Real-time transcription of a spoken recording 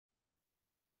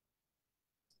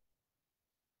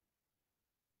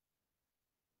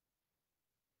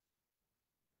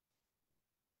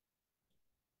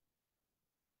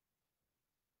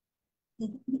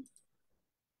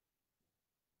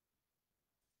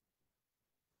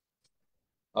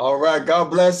All right, God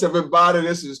bless everybody.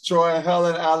 This is Troy and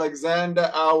Helen Alexander,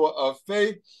 Hour of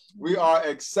Faith. We are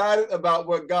excited about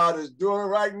what God is doing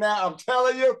right now. I'm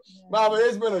telling you, Mama,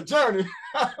 it's been a journey.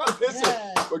 Listen,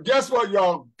 but guess what,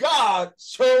 y'all? God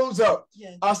shows up.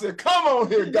 I said, come on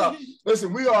here, God.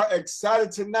 Listen, we are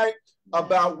excited tonight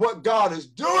about what God is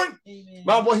doing,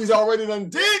 Mama, what he's already done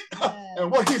did,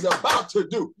 and what he's about to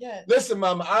do. Listen,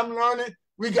 Mama, I'm learning.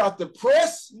 We got to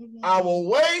press our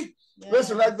way.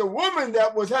 Listen, like the woman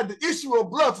that had the issue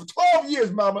of blood for 12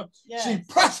 years, Mama, she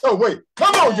pressed her way.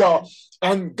 Come on, y'all.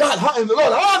 And God, and the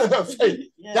Lord honored her faith.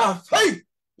 Thy faith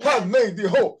has made thee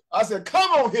whole. I said, come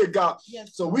on here, God.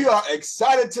 So we are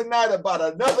excited tonight about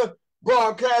another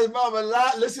broadcast, Mama.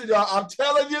 Listen, y'all, I'm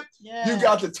telling you, you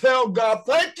got to tell God,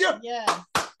 thank you.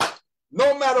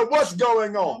 No matter what's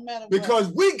going on.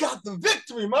 Because we got the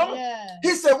victory, Mama.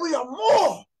 He said we are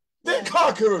more than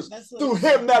conquerors through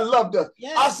him that loved us.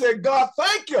 I said, God,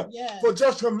 thank you for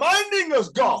just reminding us,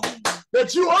 God,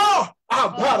 that you are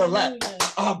our battle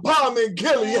axe, our balm in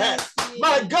Gilead.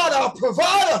 My God, our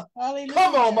provider.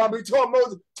 Come on, Mama. He told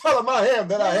Moses, tell him I am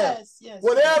that I am.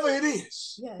 Whatever it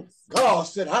is, God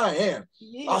said, I am.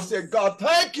 I said, God,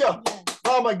 thank you.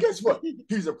 Mama, guess what?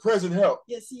 He's a present help.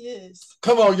 Yes, he is.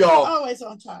 Come on, y'all. Always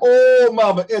on time. Oh,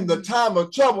 Mama, in the time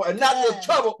of trouble, and not just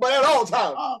trouble, but at all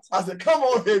times. I said, come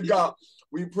on here, God.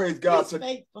 We praise God. He's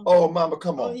faithful. Oh, Mama,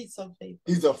 come on. Oh, he's so faithful.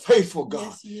 He's a faithful God.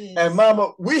 Yes, he is. And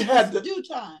Mama, we had to due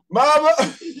time. Mama,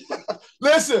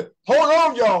 listen, hold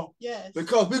on, y'all. Yes.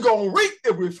 Because we're going to reap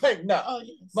if we faint not. Oh,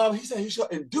 yes. Mama, he said he shall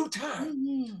in due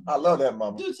time. I love that,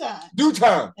 Mama. Due time. Due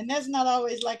time. And that's not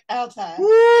always like our time. Woo!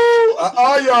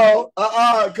 Y'all.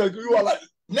 Because we are like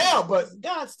now, but it's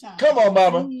God's time. Come on,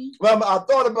 Mama. Mama, I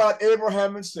thought about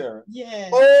Abraham and Sarah. Yeah.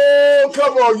 Oh,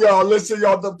 come on, y'all. Listen,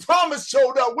 y'all. The promise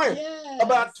showed up when?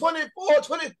 About 24,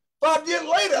 25 years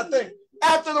later, I think.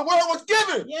 After the word was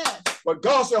given. Yes. But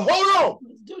God said, hold on.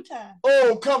 It's due time.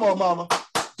 Oh, come on, Mama.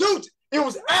 It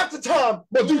was after time,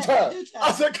 but due time.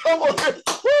 I said, come on.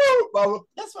 Woo, Mama.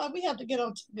 That's why we have to get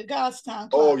on God's time.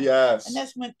 Oh, yes. And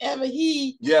that's whenever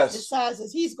he decides that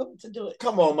he's going to do it.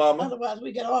 Come on, Mama. Otherwise,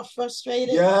 we get all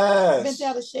frustrated. Yes. Bent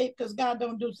out of shape because God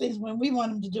don't do things when we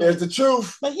want him to do it. It's the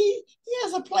truth. But he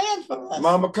has a plan for us.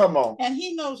 Mama, come on. And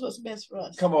he knows what's best for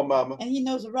us. Come on, Mama. And he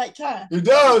knows the right time. He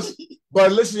does.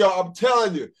 But listen, y'all, I'm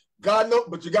telling you, God knows,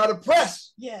 but you got to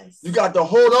press. Yes. You got to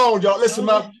hold on, y'all. Listen,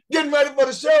 Mama, getting ready for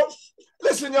the show.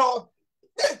 Listen, y'all,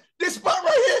 this spot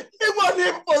right here, it wasn't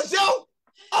here before the show.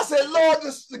 I said, Lord,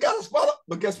 this got a spot up.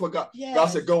 But guess what, God? God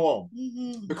said, go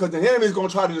on. Because the enemy is going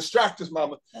to try to distract us,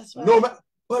 Mama. That's right. No matter,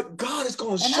 but God is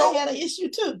going to show. And I had an issue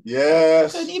too.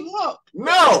 Yes. I couldn't even walk.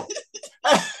 No.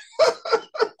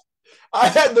 I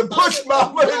had to push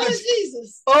Mama in the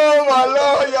Jesus. Oh, my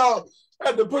Lord, y'all. I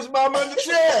had to push Mama in the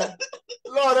chair.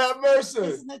 Lord have mercy.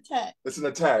 It's an attack. It's an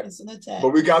attack. It's an attack. But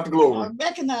we got the glory. I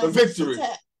recognize the victory.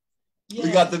 We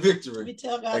got the victory. We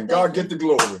tell God, and God get the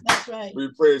glory. That's right. We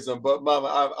praise him. But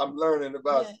Mama, I'm learning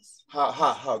about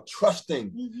how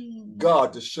trusting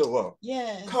God to show up.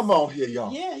 Yes. Come on here,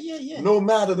 y'all. Yeah. No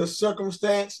matter the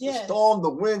circumstance, the storm, the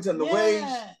winds, and the waves.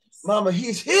 Mama,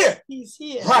 he's here. He's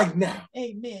here. Right now.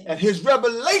 Amen. And his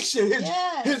revelation,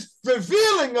 his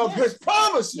revealing of his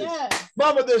promises.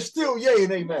 Mama, there's still yea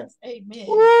and amen. Amen.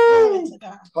 Woo!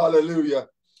 Hallelujah.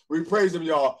 We praise him,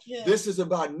 y'all. This is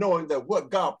about knowing that what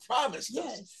God promised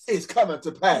us is coming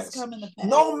to pass. It's coming to pass.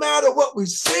 No matter what we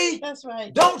see, that's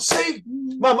right. Don't see.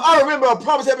 Mama, I remember a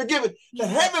promise had been given that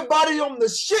everybody on the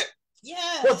ship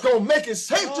was going to make it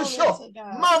safe to shore.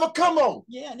 Mama, come on.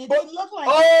 Yeah, and it didn't look like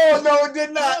no, it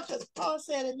did not. Because Paul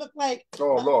said it looked like,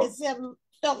 Lord. It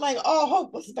felt like all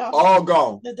hope was gone. All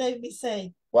gone. The day we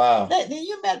say. Wow. Then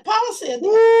you met Paul said that.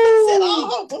 He said all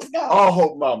hope was gone. All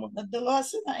hope, Mama. The Lord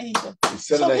sent an angel.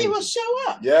 He will show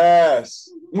up. Yes.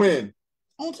 When?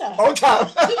 On time. On time.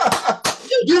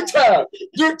 Due time.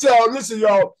 Due time. Listen,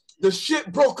 y'all. The ship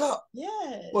broke up.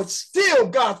 Yes. But still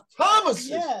God's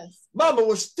promises. Mama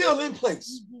was still in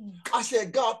place. I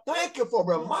said, God, thank you for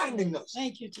reminding us.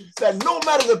 Thank you, Jesus. That no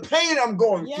matter the pain I'm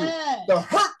going through, the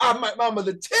hurt I might, Mama,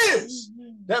 the tears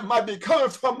that might be coming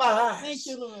from my eyes. Thank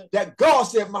you, Lord. That God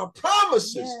said my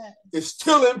promises is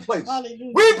still in place.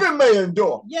 Hallelujah. Weeping may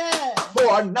endure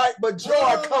for a night, but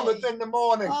joy cometh in the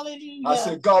morning. Hallelujah. I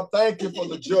said, God, thank you for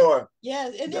the joy.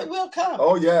 Yes, and it will come.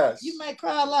 Oh, yes. You might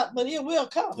cry a lot, but it will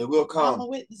come. It will come. I'm a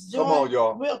witness. Joy come on,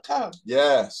 y'all. Will come.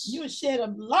 Yes. You will shed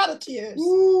a lot of tears.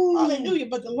 Ooh. Hallelujah.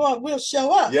 But the Lord will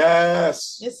show up.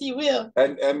 Yes. Yes, he will.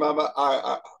 And Mama,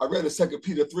 I read in 2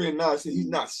 Peter 3:9. Said he's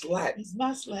not slack. He's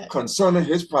not slack. Concerning in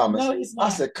his promise. No, he's not. I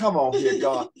said, come on here,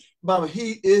 God. Mama,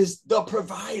 he is the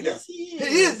provider. Yes, he is.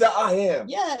 He is the I am.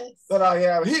 Yes. That I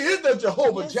am. He is the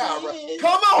Jehovah Jireh.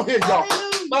 Come on here, y'all.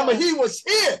 Mama, he was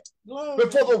here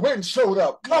before the wind showed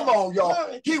up. Come on,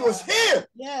 y'all. He was here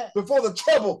before the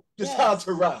trouble decided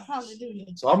to rise. Hallelujah.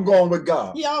 So I'm going with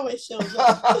God. He always shows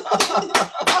up.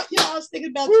 I was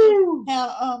thinking about you,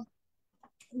 how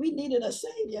we needed a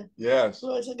savior. Yes.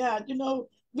 Glory to God.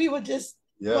 We were just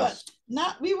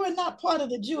we were not part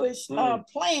of the Jewish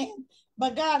plan,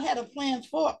 but God had a plan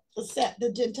for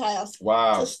the Gentiles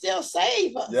to still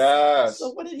save us. Yes. So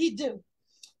what did he do?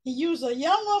 He used a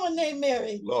young woman named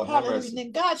Mary. Lord, hallelujah. And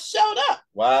then God showed up.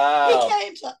 Wow. He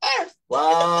came to earth.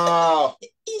 Wow.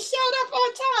 He showed up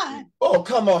on time. Oh,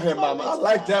 come on here, Mama. I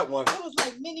like that one. It was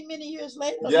like many, many years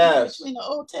later. Yes. Between the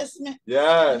Old Testament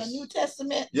and the New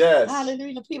Testament. Yes.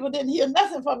 Hallelujah. People didn't hear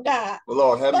nothing from God.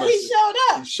 Lord, have mercy. But he showed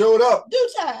up. He showed up. Due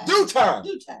time. Due time.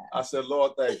 Due time. I said,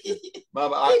 Lord, thank you.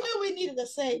 Mama, we knew we needed a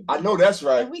savior. I know that's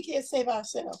right. And we can't save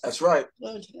ourselves. That's right.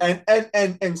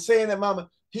 And saying that, Mama,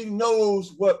 he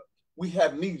knows what we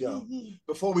have need of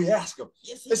before we ask him.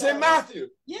 Yes, it's in Matthew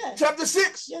chapter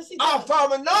 6. Yes, our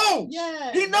Father knows.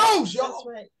 Yes. He knows, y'all. That's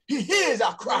right. He hears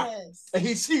our cry and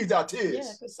he sees our tears.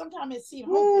 Yeah, because sometimes it seems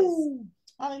hopeless.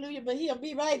 Hallelujah, but he'll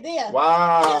be right there.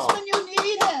 Wow. Just when you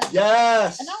need him.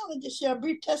 Yes. And I want to just share a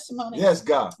brief testimony. Yes,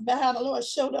 God. About how the Lord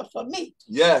showed up for me.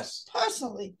 Yes.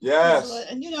 Personally. Yes.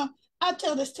 And I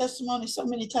tell this testimony so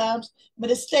many times,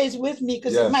 but it stays with me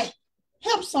because it might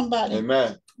help somebody.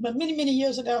 Amen. But many, many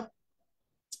years ago,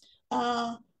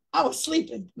 I was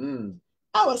sleeping.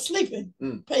 I was sleeping.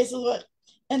 Praise the Lord.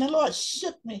 And the Lord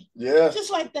shook me. Yeah.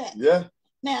 Just like that. Yeah.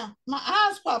 Now, my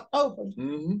eyes popped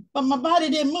open, but my body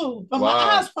didn't move. But my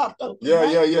eyes popped open. Yeah,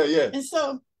 right? yeah. And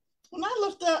so when I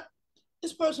looked up,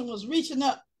 this person was reaching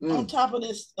up on top of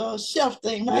this shelf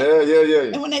thing, right? Yeah.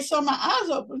 And when they saw my eyes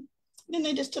open, then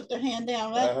they just took their hand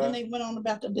down, right? And they went on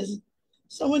about their business.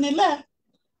 So when they left,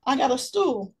 I got a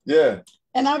stool. Yeah.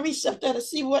 And I reached up there to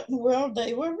see what in the world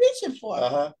they were reaching for.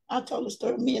 I told the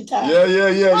story a million times.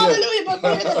 Yeah. Hallelujah. But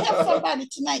maybe to help somebody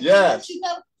tonight. Yes.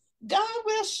 God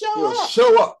will show up.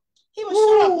 Show up. He will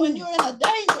show up when you're in a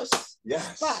dangerous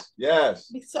spot.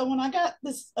 Yes. So when I got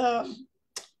this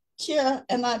chair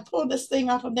and I pulled this thing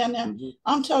off of down there,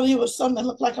 I'm telling you, it was something that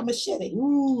looked like a machete.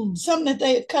 Something that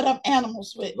they had cut up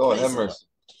animals with. Lord have mercy.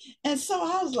 And so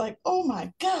I was like, oh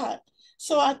my God.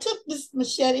 So I took this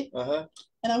machete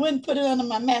and I went and put it under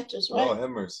my mattress, right? Lord have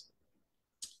mercy.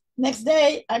 Next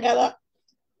day, I got up.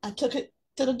 I took it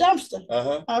to the dumpster.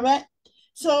 All right.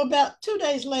 So about 2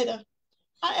 days later,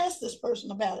 I asked this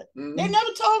person about it. They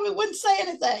never told me, wouldn't say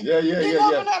anything. Yeah. Didn't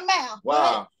open their mouth.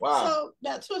 Wow. So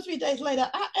about 2 or 3 days later,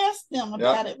 I asked them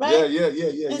about it, right?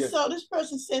 Yeah. And so this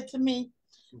person said to me,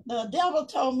 the devil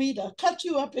told me to cut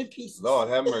you up in pieces. Lord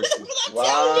have mercy.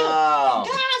 Wow.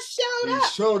 God showed up. He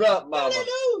showed up, Mama.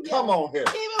 Hallelujah. Come on here.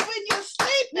 Even when you're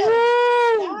sleeping,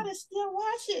 God is still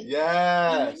watching.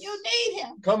 Yes. And when you need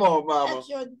him. Come on, Mama. At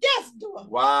your death door.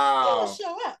 Wow. He will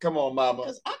show up. Come on, Mama.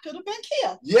 Because I could have been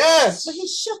killed. Yes. But he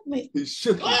shook me. He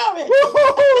shook me. Glory.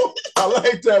 I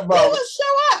like that, Mama. He will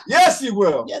show up. Yes, he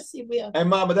will. Yes, he will. And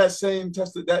Mama, that same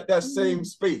that same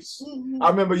space. I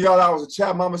remember, y'all, I was a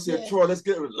child. Mama said, Troy, let's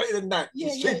get it late at night.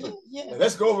 Yeah.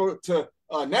 Let's go over to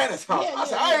Nana's house. I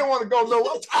said, I didn't want to go. No,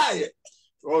 I'm tired.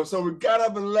 Well, so we got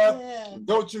up and left. Yeah.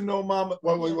 Don't you know, Mama?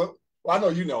 Well, I know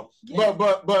you know. Yeah.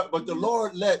 But the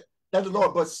Lord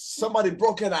but somebody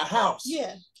broke in our house.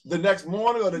 Yeah. The next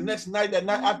morning or the next night, that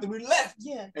night after we left.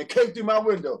 Yeah. And came through my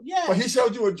window. Yeah. But he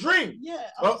showed you a dream. Yeah.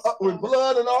 With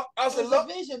blood and all. I said, look.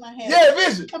 A vision I had. Yeah,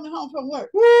 vision. Coming home from work.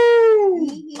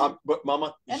 Woo! But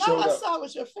Mama, and all I saw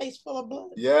was your face full of blood.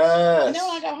 Yes. And then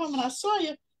when I got home and I saw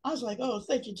you, I was like, oh,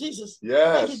 thank you, Jesus.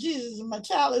 Yes. Thank you, Jesus. And my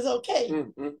child is okay.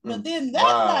 But then that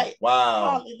night,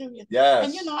 hallelujah.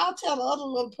 Yes. And I'll tell the other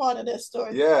little part of that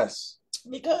story. Yes.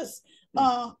 Because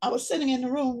I was sitting in the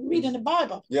room reading the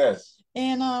Bible. Yes.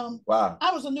 And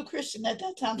I was a new Christian at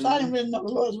that time, so I didn't really know the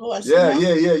Lord's voice. Yeah.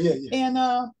 And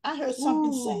I heard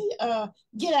something say,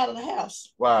 get out of the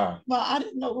house. Wow. Well, I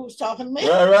didn't know who was talking to me.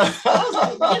 Right. I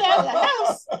was like, get out of the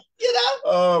house,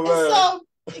 Oh, man. And so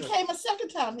it came a second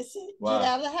time. It said, get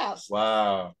out of the house.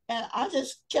 Wow. And I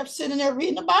just kept sitting there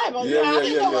reading the Bible. I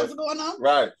didn't know what was going on.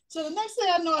 Right. So the next thing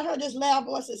I know, I heard this loud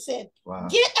voice that said,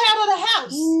 get out of the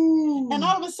house. And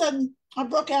all of a sudden, I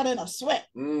broke out in a sweat.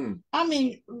 I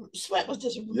mean, sweat was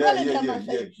just running down my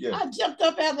face. I jumped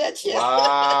up out of that chair.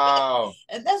 Wow.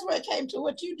 And that's where it came to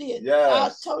what you did.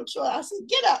 Yes. I told Troy, I said,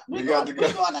 get up. We're going to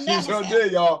Nana's house.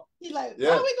 Did, y'all. He's like, why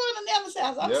are we going to Nana's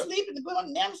house? I'm sleeping to go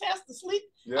to Nana's house to sleep.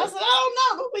 I said, I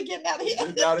don't know, but we getting out of here.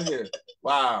 Getting out of here.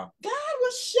 Wow. God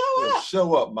will show up.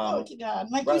 Show up, Mama. Glory to God.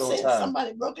 Like right you said,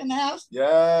 somebody broke in the house.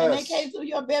 Yes. And they came through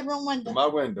your bedroom window. My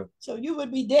window. So you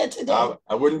would be dead today.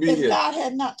 I wouldn't be here. If God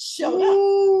had not showed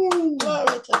up.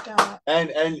 Glory to God.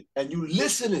 And you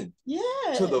listening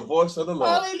to the voice of the Lord.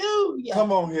 Hallelujah.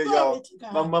 Come on here, y'all.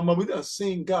 Mama, we done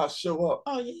seen God show up.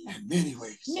 Oh, yeah. In many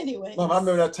ways. Many ways. Mama, I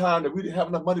remember that time that we didn't have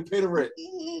enough money to pay the rent.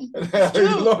 And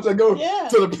the Lord said, go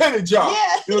to the penny jar.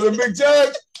 You know, the big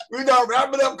judge. We done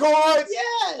wrapping up coins.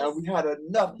 Yes. And we had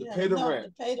enough to pay the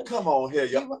rent. Come on here,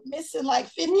 y'all. We were missing like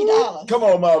 $50. Come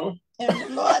on, Mama. And the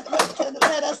Lord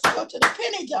let us go to the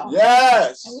penny jar.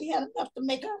 Yes. And we had enough to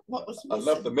make up what was missing.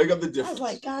 Enough to make up the difference. I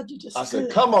was like, God, you just I said,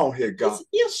 come on here, God.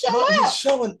 He'll show up. He's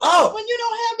showing up. When you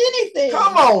don't have anything.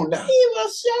 Come on now. He will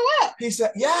show up. He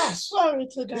said, yes. Glory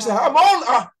to God. He said,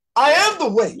 I am the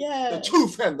way, the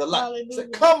truth, and the life.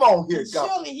 Said, come on here, God.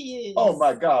 Surely he is. Oh,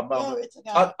 my God, Mama. Glory to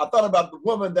God. I thought about the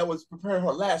woman that was preparing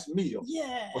her last meal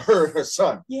for her and her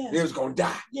son. Yeah. They was going to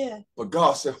die. Yeah. But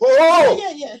God said, whoa,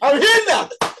 I'm here now.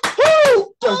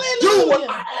 Woo! Just do what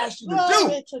I asked you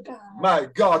to do. My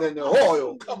God, and the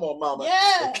oil, come on, Mama.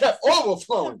 It kept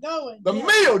overflowing. The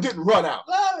meal didn't run out.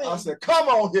 I said, come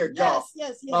on here, God.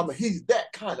 Mama, he's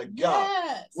that kind of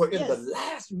God. Well, in the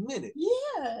last minute,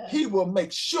 he will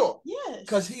make sure.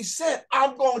 Because he said,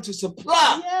 I'm going to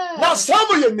supply not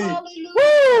some of your needs,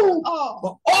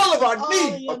 but all of our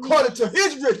needs according to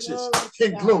his riches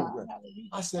in glory.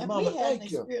 I said, Mama, thank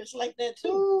you. Spirits like that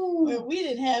too, where we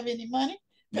didn't have any money.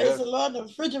 Praise the Lord, the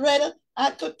refrigerator.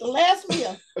 I cooked the last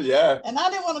meal. And I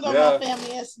didn't want to go to my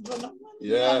family asking for no money.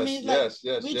 You know what I mean? Like,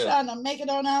 we trying to make it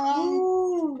on our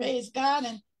own. Praise God.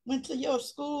 And went to your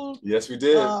school. Yes, we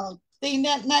did. Thing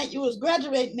that night. You was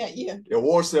graduating that year.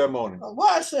 Award ceremony.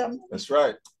 Award ceremony. That's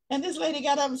right. And this lady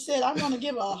got up and said, I'm going to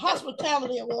give a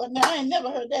hospitality award. Now, I ain't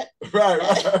never heard that. Right.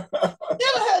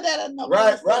 Never heard that in no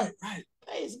place. Right.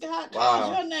 Praise God.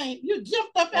 Called your name. You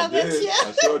jumped up out of that chair.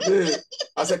 I sure did.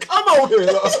 I said, come on here,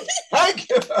 Lord. Thank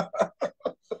you.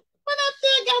 When I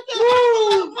still got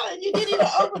that, you didn't even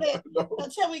open it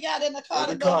until we got in the car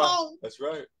to go home. That's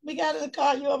right. We got in the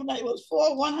car. You opened it. It was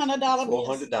 $100.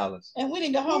 $400. And we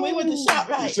didn't go home. We went to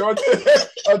ShopRite. You sure did.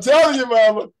 I'm telling you,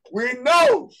 Mama. We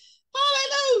know.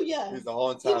 Hallelujah. He's the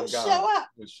on-time God. Show up.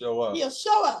 He'll show up. He'll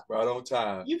show up. Right on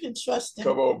time. You can trust him.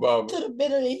 Come on, Mama. To the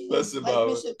bitter end. Listen, like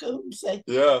Mama. Bishop Coon say.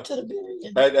 Yeah. To the bitter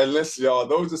end. And listen, y'all,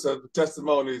 those are some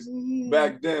testimonies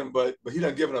back then, but he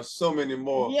done given us so many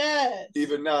more. Yes.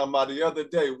 Even now, the other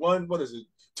day,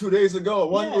 2 days ago,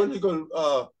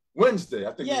 Wednesday,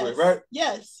 I think it was, right?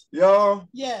 Yes. Y'all?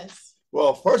 Yes.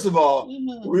 Well, first of all,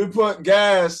 we put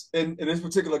gas in this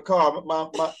particular car. My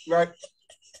right?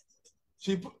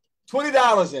 She put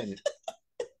 $20 in it.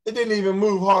 It didn't even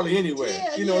move hardly anywhere.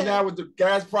 Now with the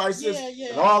gas prices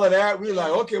and all of that, we were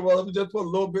like, okay, well, let me just put a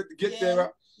little bit to get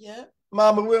there. Yeah.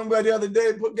 Mama went by the other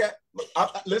day, put gas.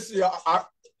 Listen, y'all,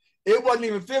 it wasn't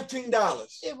even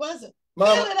 $15. It wasn't.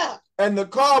 Mama, Fill it up. And the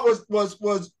car was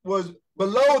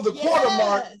below the quarter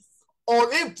mark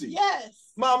on empty. Yes.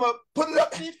 Mama, put it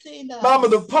up. $15. Mama,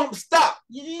 the pump stopped.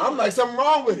 You did. I'm like, something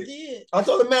wrong with it. Did. I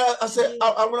told the man, I said,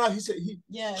 I went out, he said, he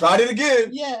tried it again.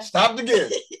 Yeah. Stopped again.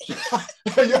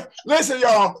 Listen,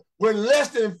 y'all, with less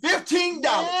than $15,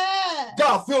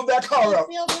 God filled that car up.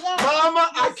 Filled it up.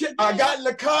 Mama, I got in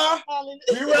the car,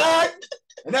 we ride,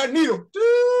 and that needle,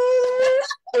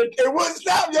 it wouldn't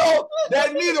stop, y'all.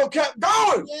 That needle kept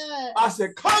going. Yeah. I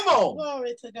said, come on.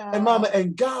 Glory to God. And Mama,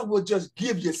 and God will just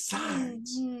give you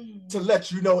signs to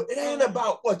let you know it ain't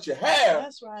about what you have.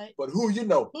 That's right. But who you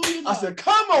know. Who you know. I said,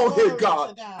 come on Glory here,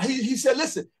 God. He said,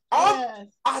 listen, I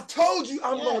told you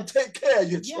I'm going to take care of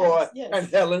you, Troy and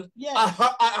Helen. Yes.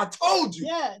 I told you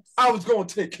I was going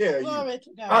to take care of Glory you. To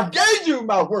God. I gave you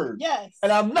my word. Yes.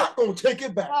 And I'm not going to take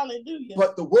it back. Hallelujah.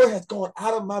 But the word has gone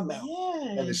out of my mouth.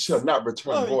 Yes. And it shall not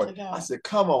return void. I said,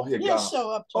 come on here, He'll God.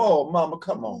 Show up oh, Mama,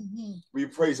 come on. We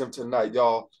praise him tonight,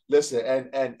 y'all. Listen,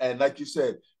 and like you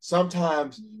said,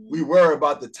 sometimes we worry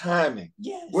about the timing.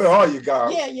 Yes. Where are you,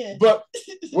 God? Yeah. But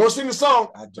we'll sing the song.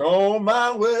 I don't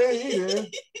mind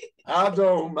waiting. I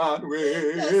don't mind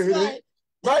waiting. That's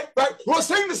right. We'll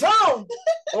sing the song.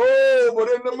 Oh, but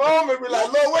in the moment, we're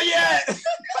like, Lord, where you at?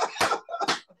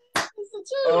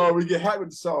 Oh, we get happy with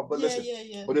the song, but listen,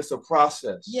 but it's a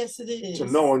process. Yes, it is. To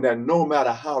knowing that no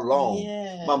matter how long,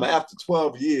 Mama, after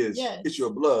 12 years, it's your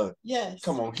blood. Yes.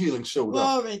 Come on, healing showed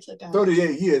Glory up. To God.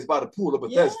 38 years by the pool of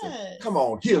Bethesda. Yes. Come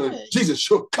on, healing. Jesus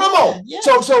showed. Come on. Yes.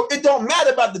 So it don't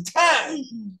matter about the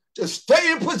time. Just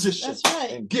stay in position. That's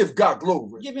right. And give God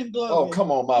glory. Give him glory. Oh,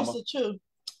 come on, Mama. That's the truth.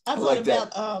 I thought like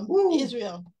about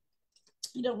Israel.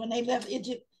 You know, when they left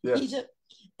Egypt,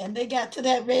 and they got to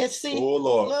that Red Sea. Oh,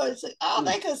 Lord. Lord, all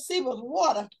they could see was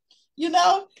water. You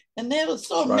know, and they were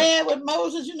so mad with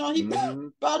Moses, you know, he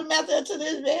brought them out there to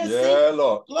this Red Sea.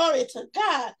 Lord. Glory to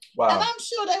God. Wow. And I'm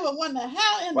sure they were wondering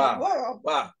how in the world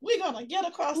we're going to get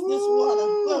across this water.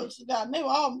 Glory to God. And they were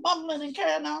all mumbling and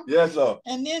carrying on. Yes, Lord.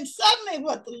 And then suddenly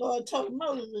what the Lord told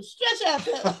Moses was stretch out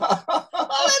there.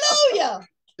 Hallelujah.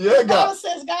 Yeah, the Bible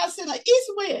says God sent an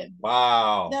east wind.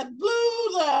 Wow. That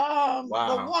blew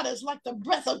the waters like the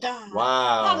breath of God.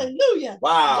 Wow. Hallelujah.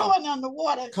 Wow. Going on the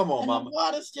water. Come on, and Mama. The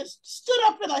waters just stood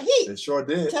up in a heat. It sure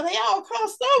did. Till they all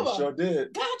crossed over. It sure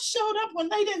did. God showed up when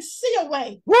they didn't see a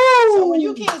way. Woo! So when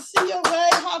you can't see your way,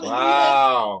 hallelujah.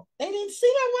 Wow. They didn't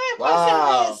see their way across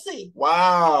the Red Sea.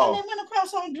 Wow. And they went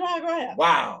across on dry ground.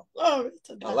 Wow. Glory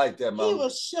to God. I like that, Mama. He will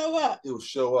show up. He will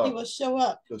show up. He will show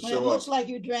up. He'll when show it looks up. like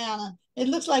you're drowning. It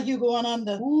looks like you're going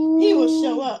under. Ooh. He will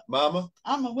show up. Mama.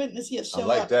 I'm a witness. He'll show up. I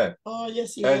like that. Oh,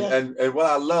 yes, he will. And what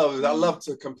I love is I love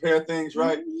to compare things,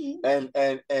 right? And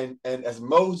as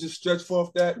Moses stretched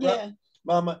forth that, right?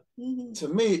 Mama, to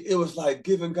me, it was like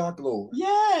giving God glory.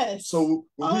 Yes. So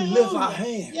when we lift our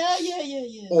hands,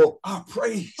 or our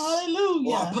praise, hallelujah,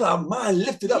 or I put our mind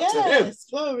lifted up to Him.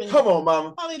 Glory. Come on,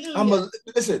 Mama. Hallelujah.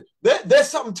 Listen, there's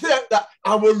something to that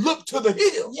I will look to the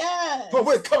hills. Yes. For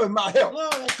where coming my help.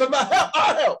 Because my help,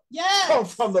 our help,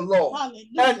 comes from the Lord.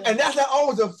 Hallelujah. And that's not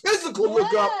always a physical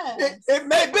look up. It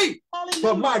may be. Hallelujah.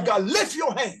 But my God, lift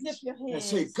your hands. Lift your hands. And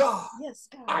say, God,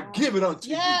 God, I give it unto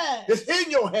you. It's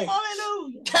in your hands.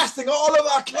 Hallelujah. Casting all of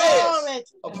our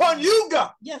cares upon you,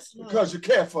 God. Yes, Lord. Because you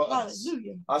care for us.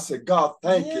 Hallelujah. I said, God,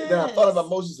 thank you. Then I thought about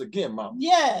Moses again, Mom.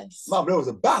 Yes. Mom, there was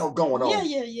a battle going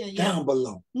on down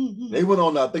below. They went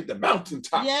on, I think, the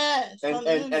mountaintop. Yes.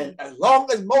 And as long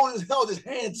as Moses held his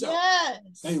hands up,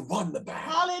 they won the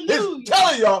battle. Hallelujah. He's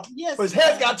telling y'all, but his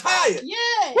hands got tired.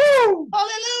 Woo!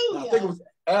 Hallelujah. I think it was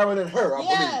Aaron and her, I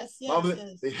believe.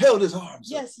 Mama, they held his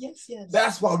arms up. Yes.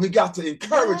 That's why we got to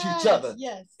encourage each other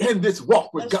in this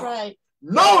walk with God. Right.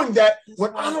 Knowing that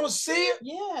when I don't see it,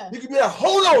 you can be like,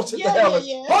 hold on, Sister Helen.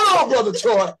 Hold on, Brother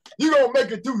Troy. You're going to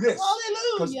make it through this.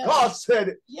 Hallelujah. Because God said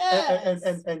it.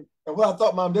 And what I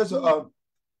thought, Mom, there's a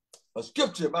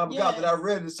scripture, Mom, God, that I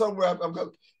read it somewhere.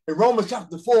 In Romans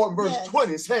chapter 4 and verse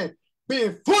 20, saying,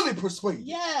 being fully persuaded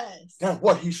that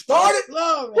what He started,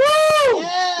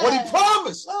 what He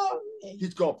promised,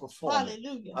 He's going to perform.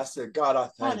 Hallelujah. I said, God, I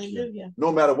thank you.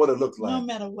 No matter what it looks like. No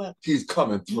matter what. He's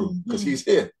coming through because He's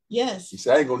here. Yes. He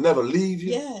said, I ain't going to never leave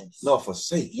you nor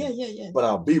forsake you. But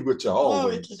I'll be with you always.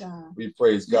 Glory to God. We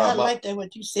praise God. I like that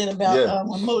what you said about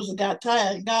when Moses got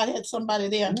tired. God had somebody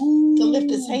there to lift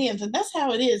his hands. And that's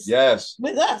how it is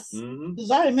with us.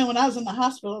 Because I remember when I was in the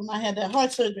hospital and I had that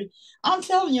heart surgery. I'm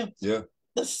telling you,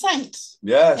 the saints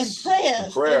and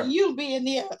prayers and you being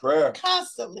there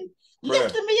constantly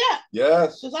lifting me up.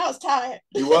 Yes. Because I was tired.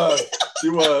 She was. She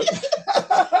was.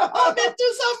 I've been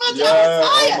through so much. I was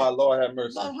tired. Oh, my Lord, have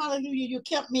mercy. But hallelujah, you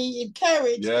kept me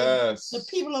encouraged. Yes. The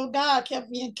people of God kept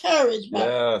me encouraged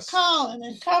by calling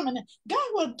and coming. God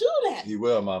will do that. He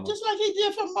will, Mama. Just like He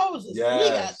did for Moses. Yes. He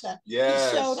got that.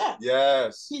 Yes. He showed up.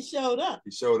 Yes. He showed up.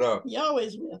 He showed up. He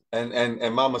always will.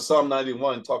 And Mama, Psalm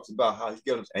 91 talks about how He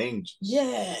gives us angels.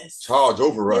 Yes. Charge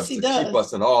over us to keep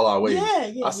us in all our ways.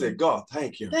 I said, God,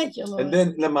 thank you. Thank you, Lord. And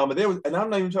then, Mama, there was, and I'm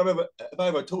not even sure if I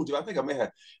ever told you, I think I may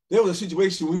have. There was a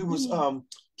situation we was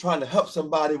trying to help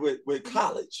somebody with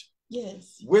college.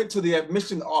 Yes. Went to the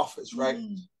admission office, right?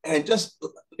 And just,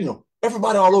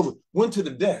 everybody all over went to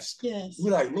the desk. Yes.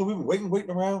 We're like, look, we've been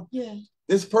waiting around. Yeah.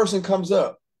 This person comes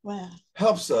up. Wow.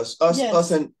 Helps us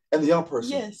and the young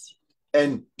person. Yes.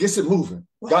 And gets it moving.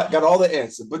 Wow. Got all the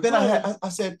answers. But then I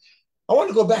said, I want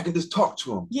to go back and just talk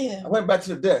to him. Yeah. I went back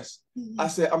to the desk. I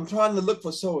said, I'm trying to look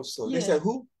for so-and-so. They said,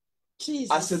 who?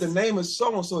 Jesus. I said, the name is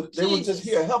so-and-so. They were just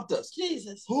here, helped us.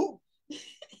 Jesus. Who?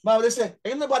 Mama, they said,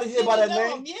 ain't nobody here by that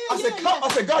name. I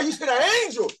said, God, you sent an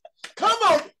angel. Come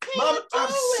on. Mama,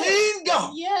 I've seen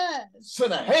God. Yes.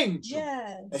 Send an angel.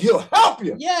 Yes. And He'll help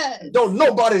you. Yes. And don't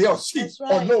nobody else see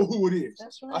or know who it is.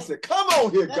 That's right. I said, come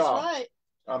on here, God. That's right.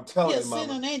 I'm telling you, Mama. He'll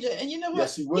send an angel, and you know what?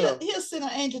 Yes, He will. He'll send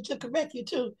an angel to correct you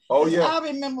too. Oh yeah. I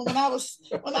remember when I was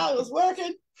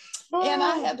working, and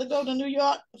I had to go to New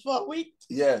York for a week.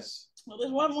 Yes. Well,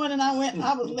 there's one morning I went,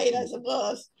 I was late as it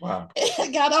was. Wow. I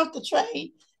got off the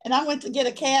train, and I went to get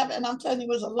a cab, and I'm telling you,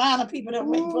 there was a line of people that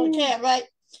were waiting for a cab, right?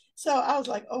 So I was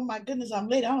like, oh my goodness, I'm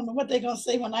late. I don't know what they're gonna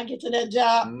say when I get to that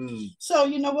job. So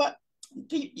you know what?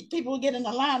 People get in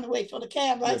the line to wait for the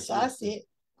cab, right? So I said,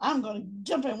 I'm going to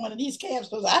jump in one of these cabs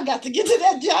because I got to get to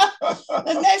that job.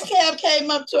 The next cab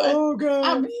came up to it. Oh, God.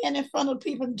 I ran in front of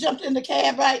people and jumped in the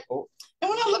cab, right? Oh. And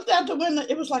when I looked out the window,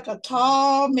 it was like a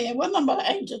tall man. Wasn't nothing but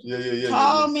an angel.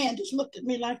 Tall man just looked at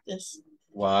me like this.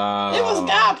 Wow. It was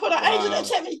God put an angel that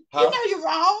said me, you know you're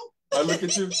wrong. I look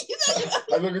at you.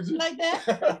 I look at you. Like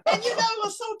that. And you know, it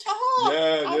was so tall.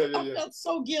 I felt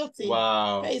so guilty.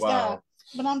 Wow. Praise God.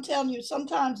 But I'm telling you,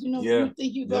 sometimes, you know, you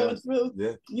think you're going through,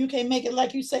 you can't make it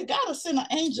like you say. God will send an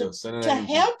angel to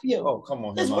help you. Oh, come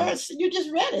on. His word, you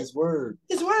just read it. His word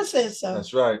says so.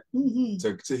 That's right.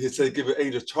 To say, give an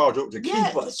angel charge to keep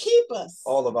us. To keep us.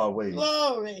 All of our ways.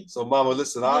 Glory. So, Mama,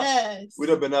 listen,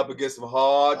 we've been up against some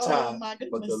hard times,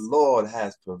 but the Lord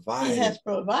has provided. He has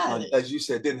provided. As you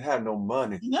said, didn't have no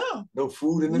money. No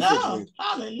food in the refrigerator.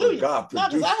 Hallelujah. God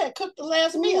produced. Because I had cooked the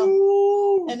last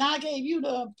meal. And I gave you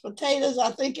the potatoes,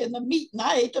 I think, and the meat, and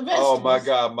I ate the vegetables. Oh, my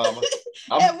God, Mama.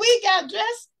 And we got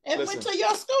dressed and went to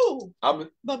your school.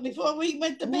 But before we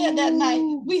went to bed that night,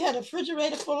 we had a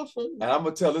refrigerator full of food. And I'm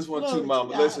going to tell this one too,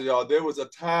 Mama. Listen, y'all, there was a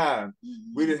time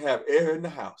we didn't have air in the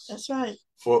house. That's right.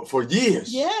 For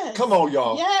years. Yes. Come on,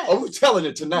 y'all. Yes. Oh, we're telling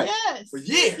it tonight. Yes. For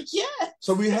years. Yes.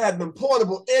 So we had them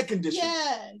portable air conditioners.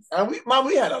 Yes. And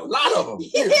we had a lot of them.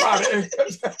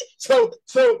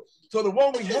 So the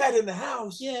one we had in the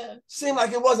house seemed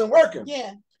like it wasn't working.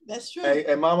 Yeah, that's true.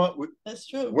 And Mama, that's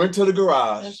true. Went to the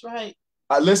garage. That's right.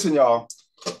 Listen, y'all,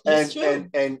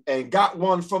 and got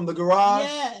one from the garage.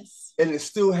 Yes. And it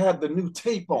still had the new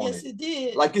tape on it. Yes, it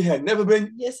did. Like it had never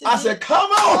been. Yes, it I did. said,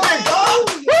 come on, God.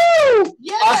 Woo!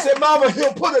 Yes. I said, Mama,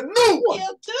 he'll put a new one.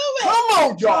 He'll do it. Come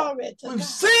on, y'all. We've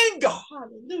seen God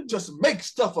just make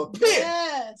stuff appear.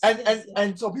 Yes.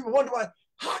 And so people wonder why.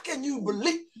 How can you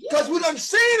believe? Because we done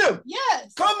seen him.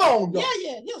 Yes. Come on, y'all.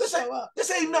 Yeah. He'll show up. This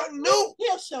ain't nothing new.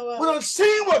 He'll show up. We done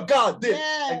seen what God did.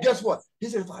 Yes. And guess what? He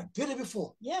said, if I did it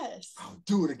before, I'll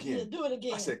do it again. He'll do it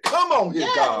again. I said, come on here,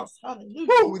 God. Hallelujah.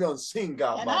 Woo, we done seen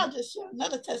God. And Mama. I'll just share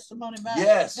another testimony about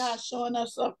God showing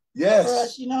us up for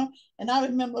us, you know. And I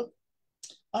remember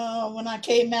when I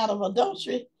came out of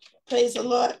adultery, praise the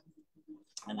Lord,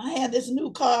 and I had this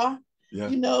new car. Yeah.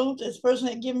 You know, this person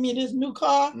had given me this new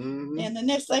car. And the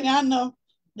next thing I know,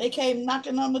 they came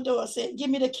knocking on the door, said, give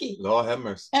me the key. Lord have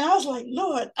mercy. And I was like,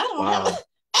 Lord, I don't have a car.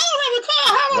 How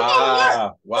am I going to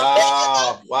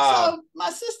work? Wow. So my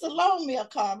sister loaned me a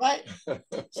car, right?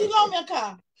 She loaned me a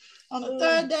car. On the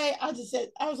third day, I just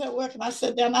said, I was at work and I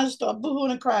sat down and I just started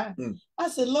boohooing and crying. I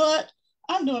said, Lord,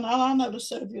 I'm doing all I know to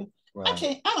serve you. Wow.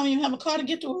 I don't even have a car to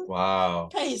get to work. Wow.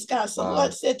 Praise God. So the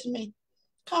Lord said to me,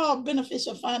 call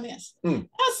beneficial finance. I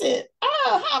said,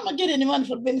 how am I going to get any money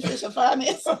for beneficial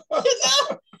finance? You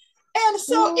know? And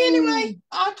so anyway,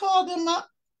 I called them up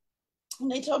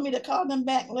and they told me to call them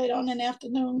back later on in the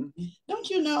afternoon. Don't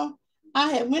you know,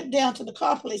 I had went down to the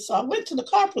car place. So I went to the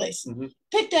car place,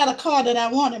 picked out a car that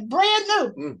I wanted, brand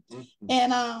new.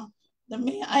 And I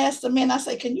asked the man, I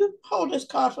said, can you hold this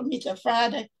car for me till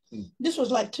Friday? This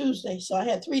was like Tuesday, so I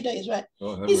had 3 days, right?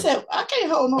 He said, I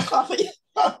can't hold no car for you.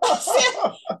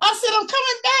 I said, I'm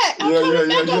coming back. I'm coming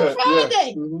back on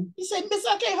Friday. He said, Miss,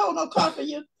 I can't hold no car for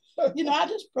you. You know, I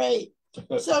just prayed.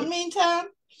 So meantime,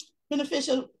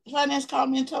 beneficial finance called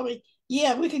me and told me,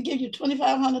 yeah, we could give you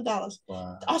 $2,500.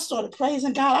 Wow. I started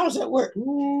praising God. I was at work.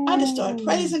 I just started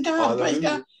praising God. Praise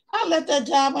God. I left that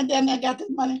job, went down there, got the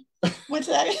money. Went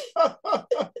to that.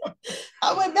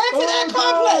 I went back to that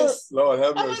car place. Lord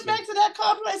have mercy. I went back to that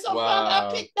car place. So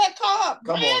I picked that car up.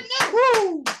 Brand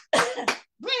new.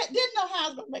 Didn't know how I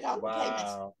was going to make all the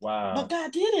payments. Wow. But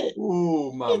God did it.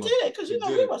 Ooh, Mama. He did it because, you know,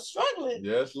 we were struggling.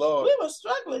 Yes, Lord. We were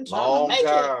struggling, trying to make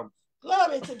it.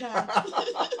 Glory to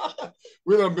God.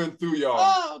 We done been through, y'all.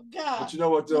 Oh, God. But you know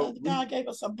what, though? God gave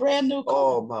us a brand new car.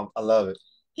 Oh, Mom, I love it.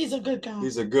 He's a good God.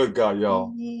 He's a good God,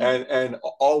 y'all. And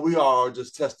all we are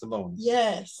just testimonies.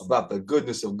 Yes. About the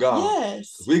goodness of God.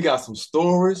 Yes. We got some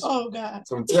stories. Oh, God.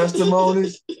 Some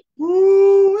testimonies.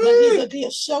 Woo-wee.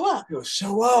 He'll show up. He'll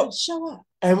show up. He'll show up.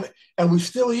 And we're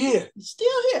still here.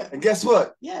 Still here. And guess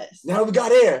what? Yes. Now we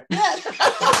got air. Yes.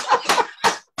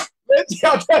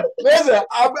 Listen,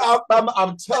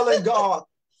 I'm telling God,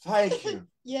 thank you.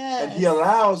 Yes. And he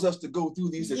allows us to go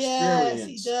through these experiences. Yes,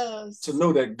 he does. To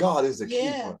know that God is a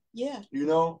keeper. Yeah. You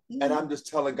know? And I'm just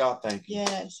telling God, thank you.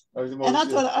 Yes. And I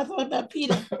thought about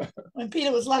Peter. When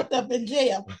Peter was locked up in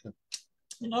jail.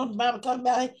 You know, the Bible talks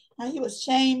about how he was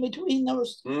chained between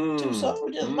those two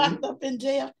soldiers locked up in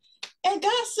jail. And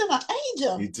God sent an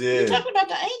angel. He did. You're talking about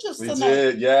the angels tonight. He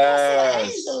did. Yes. God sent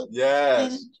an angel.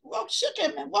 Yes. And shook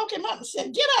him and woke him up and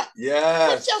said, "Get up.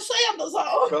 Yes. Put your sandals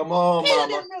on." Come on, Peter Mama.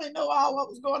 didn't really know all what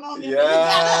was going on.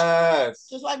 Yes.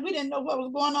 Just like we didn't know what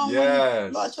was going on yes.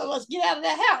 when Lord told us, "Get out of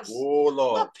that house." Oh,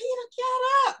 Lord. But Peter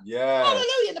got up. Yes.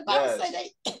 Hallelujah. The Bible yes. say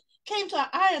they came to an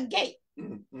iron gate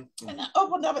and it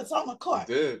opened up its own accord.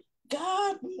 It did.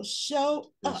 God will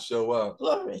show up. He'll show up.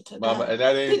 Glory to Mama, God. and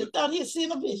that angel, Peter thought he had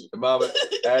seen a vision. Mama,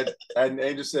 and the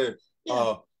angel said,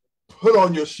 put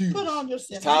on your shoes. Put on your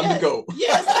shoes. It's time to go.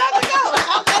 Yes, time to go.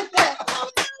 I like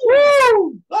that.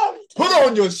 Woo! Glory to Put God.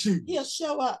 on your shoes. He'll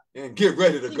show up. And get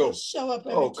ready to go. He'll show up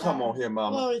every time. Come on here,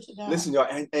 Mama. Glory to God. Listen, y'all,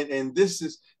 and this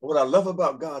is what I love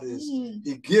about God is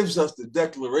he gives us the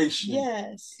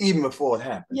declaration even before it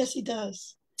happens. Yes, he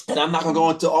does. And I'm not going to go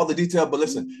into all the detail, but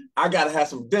listen, I got to have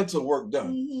some dental work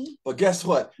done. But guess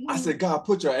what? I said, God,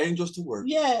 put your angels to work.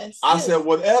 Yes. I said,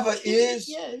 whatever is,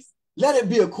 let it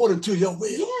be according to your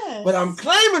will. Yes. But I'm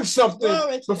claiming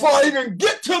something before I even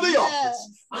get to the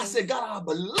office. I said, God, I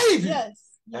believe you. Yes.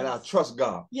 And I trust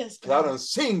God. Yes. Because I done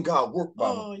seen God work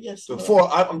by me. Yes. Before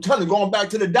I'm telling you, going back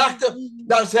to the doctor,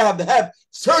 doctor said I have to have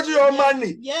surgery on my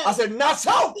knee. Yes. I said, not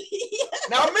so.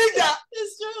 Now me, Doc.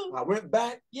 It's true. I went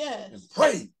back and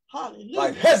prayed. Hallelujah.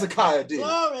 Like Hezekiah did.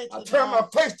 Glory I turned my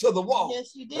face to the wall.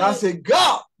 Yes, you did. And I said,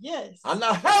 God, I'm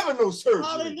not having no surgery.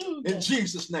 Hallelujah. In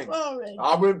Jesus' name. Glory.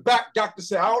 I went back, doctor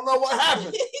said, I don't know what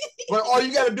happened, but all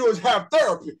you got to do is have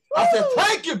therapy. I said,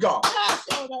 thank you, God. God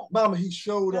showed up. Mama, he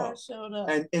showed up.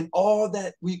 And in all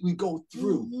that we go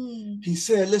through, he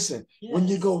said, listen, when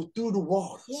you go through the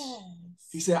waters,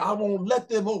 he said, I won't let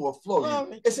them overflow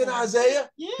you. It's in Isaiah.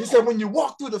 He said, when you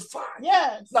walk through the fire,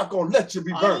 it's not going to let you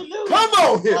be burned. Hallelujah. Come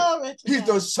on here. He's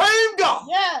the same God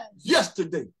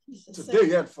yesterday,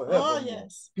 today, and forever. Oh,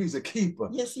 yes. He's a keeper.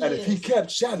 Yes, he and is. If he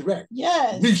kept Shadrach,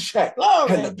 Meshach,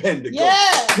 and Abednego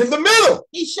in the middle,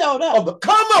 he showed up.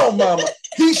 Come on, Mama.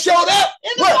 He showed up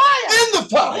in the fire. In the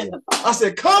fire. I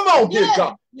said, come on here,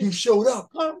 God. He showed up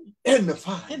in the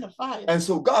fire. In the fire. And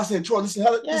so God said, Troy, listen,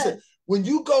 Helen, listen, when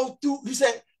you go through, he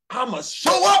said, I must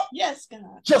show up. Yes, God.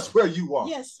 Just where you are.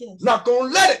 Yes, yes. Not going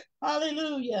to let it.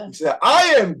 Hallelujah. He said,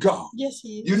 I am God. Yes,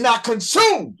 he is. You're not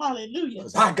consumed. Hallelujah.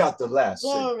 Because I got the last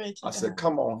say. I said,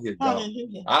 come on here, God.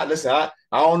 Hallelujah.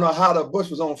 I don't know how the bush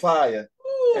was on fire.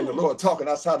 Ooh. And the Lord talking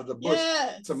outside of the bush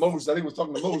to Moses. I think he was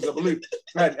talking to Moses, I believe.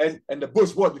 and the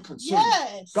bush wasn't consumed.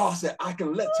 Yes. God said, I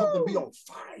can let something be on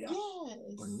fire,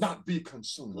 but not be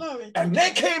consumed. And they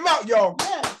came out, y'all.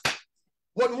 Yes.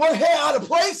 Wasn't one hair out of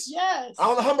place? Yes. I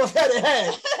don't know how much hair they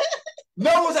had.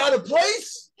 No was out of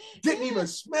place. Didn't even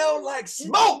smell like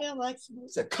smoke.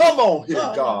 Said, come on here,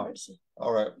 God.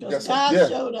 All right. God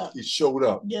showed up. He showed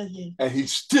up. Yeah, yeah. And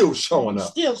he's still showing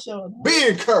up. Still showing up. Be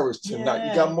encouraged tonight.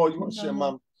 You got more you want to share,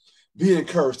 Mom? Be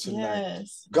encouraged tonight.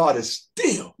 Yes. God is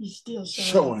still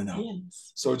showing up.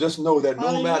 Yes. So just know that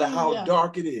no matter how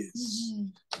dark it is,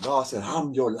 God said,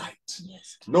 I'm your light.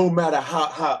 Yes. No matter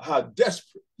how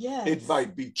desperate it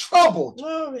might be, troubled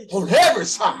on every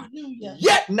side,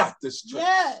 yet not distressed.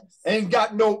 Yes. Ain't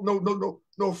got no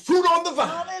fruit on the vine.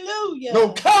 Hallelujah.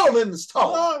 No cattle in the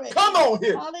stall. Come on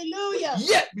here. Hallelujah.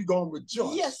 Yet we gonna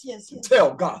rejoice. Yes, yes, yes.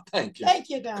 Tell God, thank you. Thank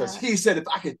you, God. Because he said, if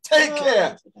I could take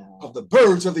care of the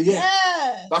birds of the air,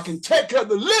 if I can take care of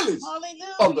the lilies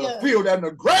of the field and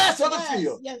the grass of the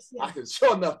field, I can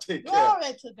sure enough take care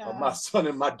of my son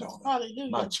and my daughter.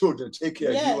 Hallelujah. My children, take care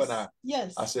of you and I.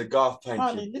 Yes. I said, God, thank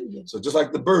Hallelujah. you. So just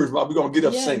like the birds, we're gonna get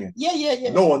up singing.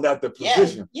 Yeah. Knowing that the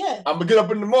provision. I'm gonna get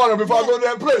up in the morning before I go to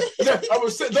that place. I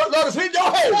was saying, let us hit your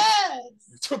head. Yes.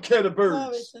 You took care of the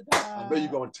birds. I know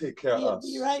you're gonna take care of us.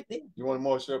 Be right there. You want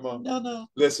more, share, Mom? No.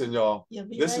 Listen, y'all. He'll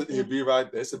be right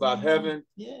there. It's about heaven.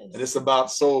 Yes. And it's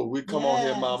about soul. We come on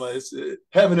here, Mama.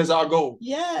 Heaven is our goal.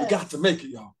 Yes. We got to make it,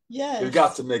 y'all. Yes. We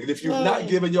got to make it. If you've not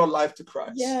given your life to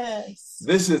Christ,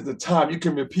 this is the time you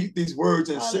can repeat these words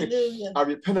and say, I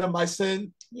repent of my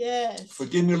sin. Yes.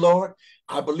 Forgive me, Lord.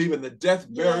 I believe in the death,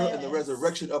 burial, and the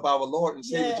resurrection of our Lord and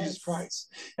Savior Jesus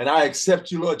Christ. And I accept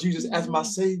you, Lord Jesus, as my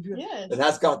Savior. And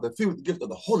ask God to fill with the gift of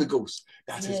the Holy Ghost.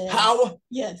 That's his power,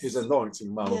 his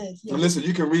anointing, Mama. And listen,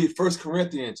 you can read 1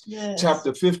 Corinthians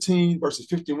chapter 15, verses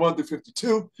 51 through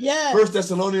 52. 1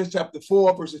 Thessalonians chapter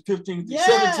 4, verses 15 through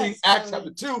 17. Acts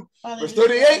chapter 2, verse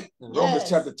 38. And Romans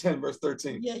chapter 10, verse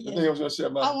 13. I think I was going to share,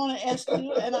 Mama. I want to ask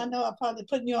you, and I know I'm probably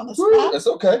putting you on the spot. That's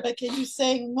okay. But can you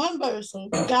sing one verse of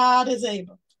God is able?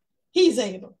 He's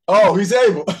able. Oh, he's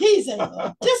able. He's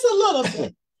able. Just a little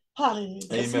bit. Hallelujah.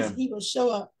 Amen. He will show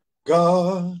up.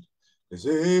 God is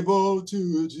able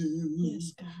to do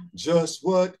just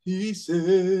what he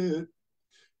said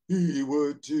he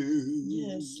would do.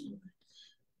 Yes.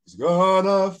 He's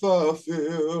gonna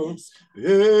fulfill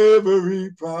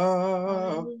every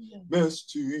promise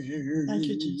to you. Thank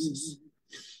you, Jesus.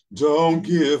 Don't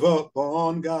give up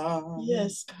on God.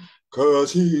 Yes, God.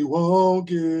 'Cause he won't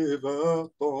give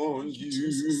up on you.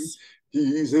 Jesus.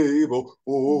 He's able.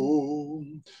 Oh,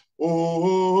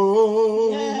 oh,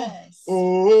 yes.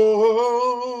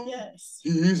 Oh, yes.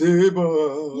 He's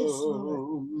able. Yes,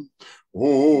 Lord.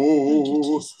 Oh, thank you,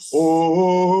 Jesus.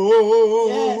 Oh,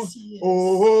 yes, he is.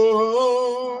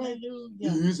 Oh,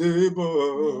 hallelujah. He's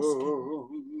able.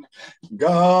 Yes,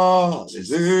 God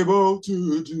is able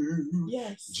to do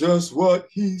just what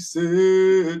he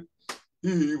said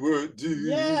he would do.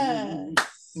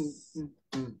 Yes.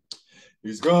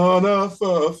 He's gonna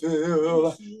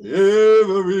fulfill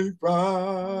every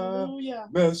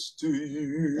promise to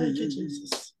you. Thank you,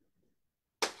 Jesus.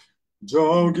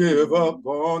 Don't give up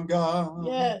on God.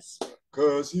 Yes.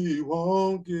 'Cause he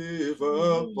won't give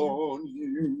up on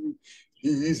you.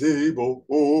 He's able.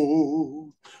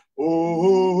 Oh,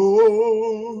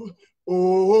 oh,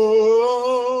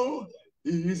 oh,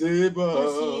 he's able.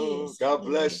 Yes, he is. God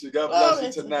bless you. God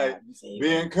bless you tonight.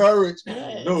 Be encouraged.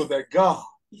 Yes. Know that God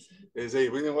is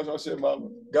able. You know what I said, Mama?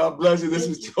 God bless you. This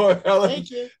is Joy Helen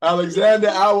Alexander,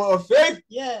 Hour of Faith.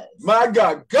 Yes. My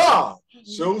God, God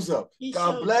shows up.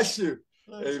 God bless you.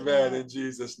 Glory Amen. In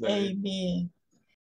Jesus' name. Amen.